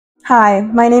Hi,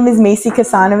 my name is Macy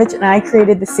Kasanovich and I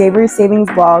created the Savory Savings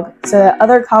blog so that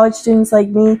other college students like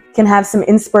me can have some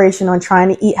inspiration on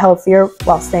trying to eat healthier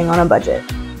while staying on a budget.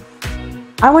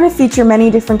 I want to feature many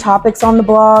different topics on the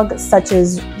blog, such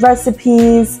as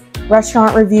recipes,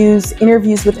 restaurant reviews,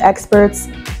 interviews with experts,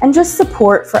 and just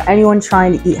support for anyone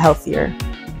trying to eat healthier.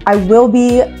 I will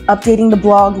be updating the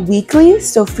blog weekly,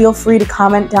 so feel free to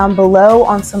comment down below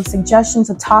on some suggestions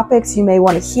of topics you may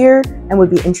want to hear and would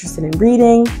be interested in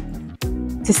reading.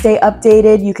 To stay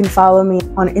updated, you can follow me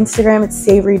on Instagram at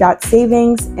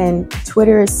savory.savings and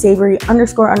Twitter is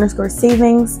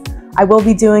savory__savings. I will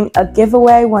be doing a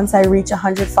giveaway once I reach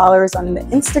 100 followers on the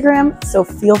Instagram, so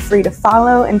feel free to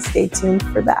follow and stay tuned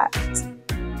for that.